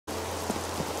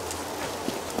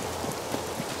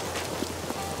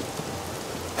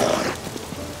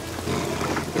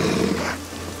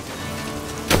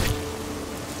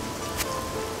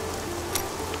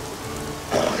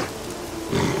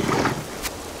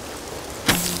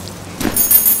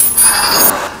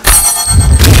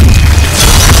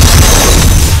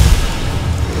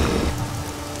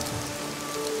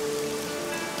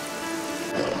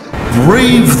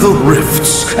Brave the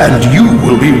rifts, and you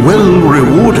will be well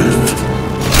rewarded.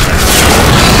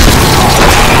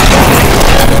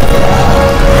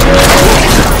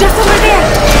 Just over there!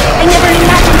 I never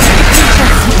imagined such a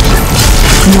creature.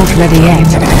 Not ready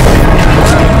yet.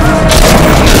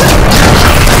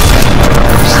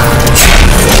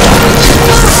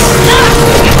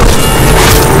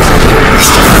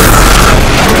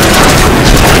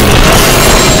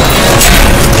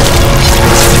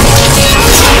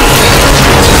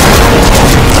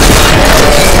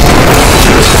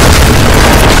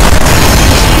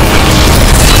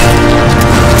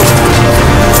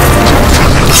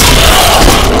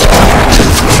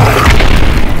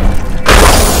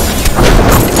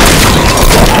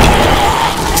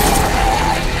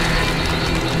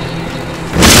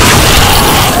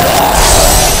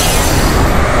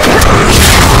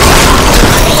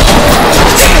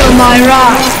 My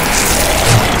wrath!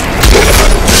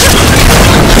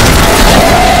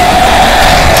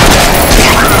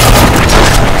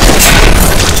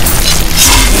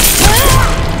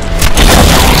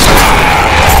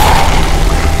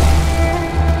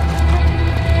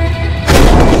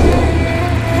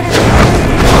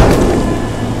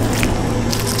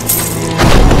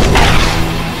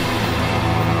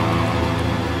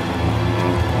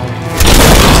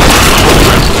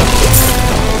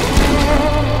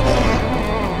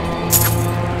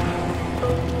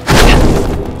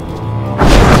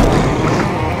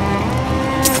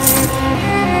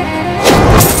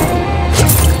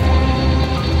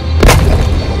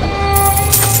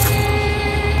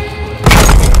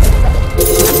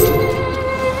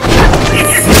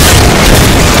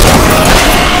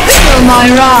 My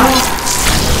wrath!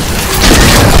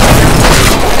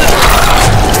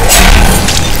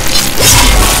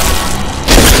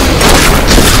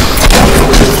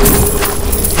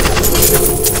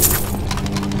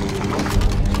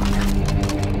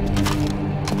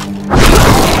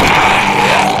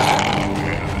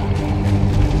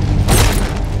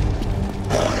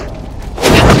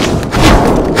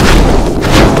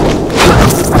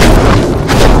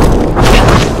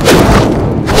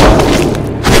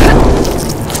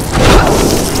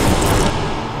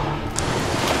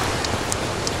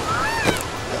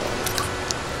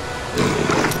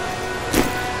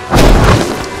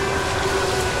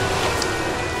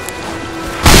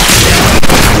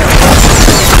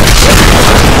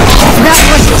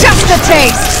 Just a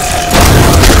taste!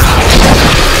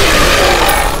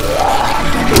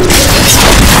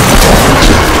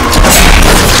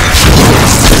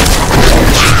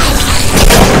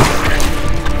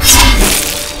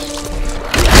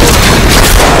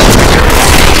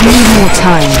 Need more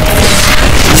time.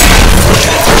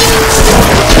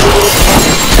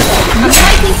 The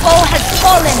mighty foe has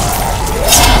fallen!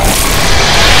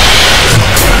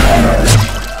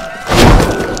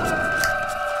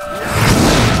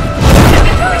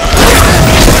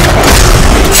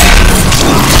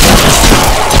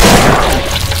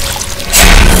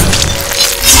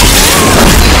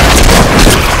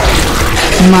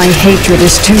 My hatred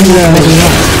is too low.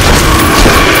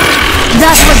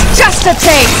 That was just a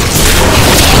taste!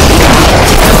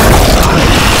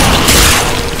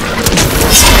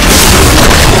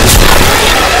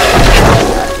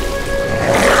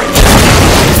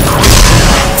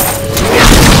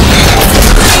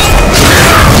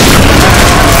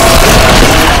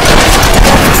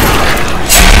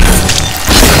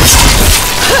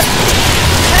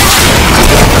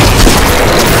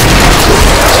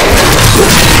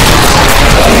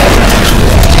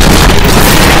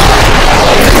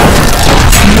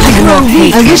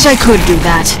 I wish I could do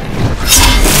that.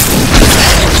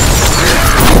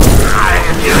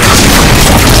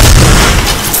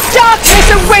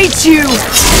 Darkness awaits you!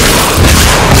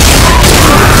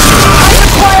 I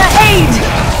require aid!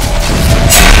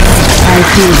 I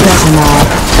feel better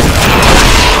now.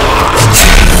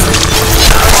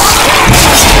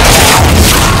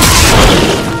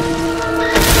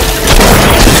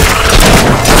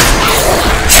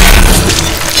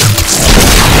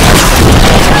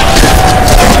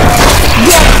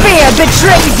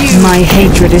 Betrays you! My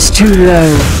hatred is too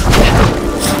low.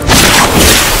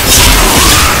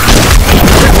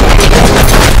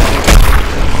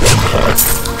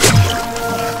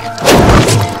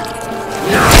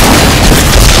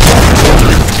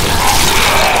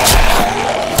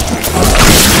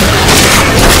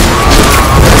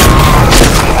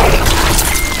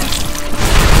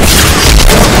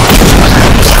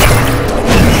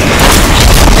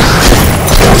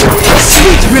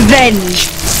 Sweet revenge!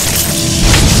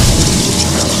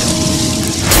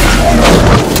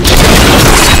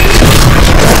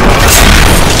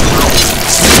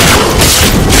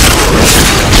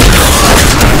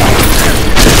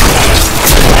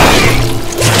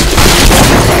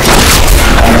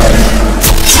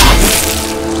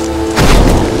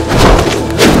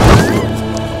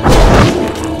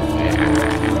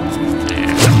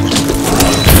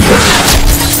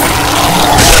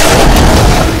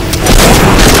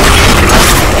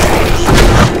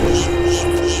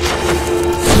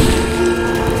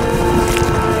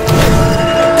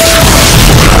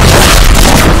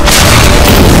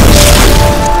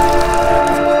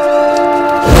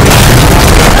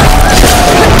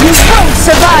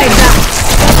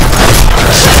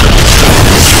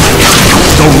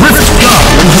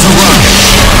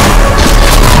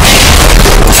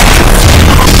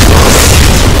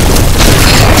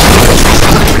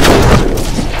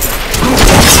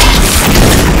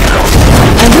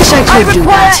 wish I could do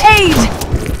require that. aid!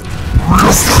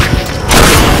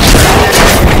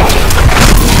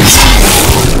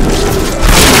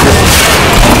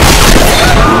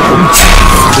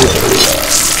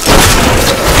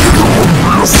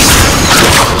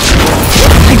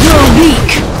 I grow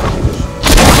weak.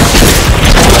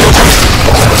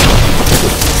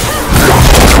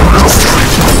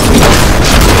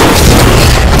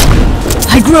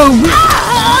 I grow weak.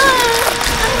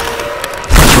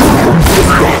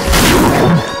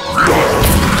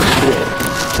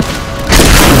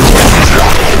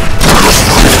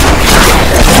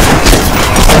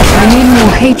 I need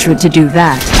more hatred to do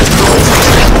that.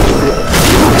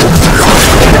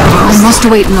 I must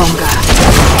wait longer.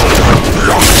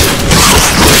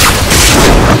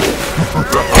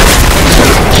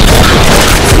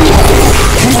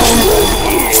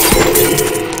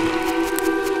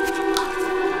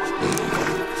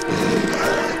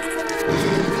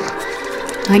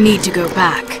 I need to go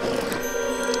back.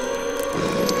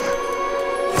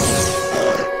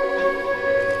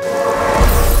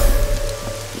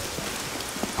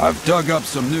 I've dug up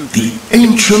some new... The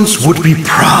ancients would be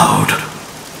proud.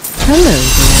 Hello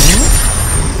there.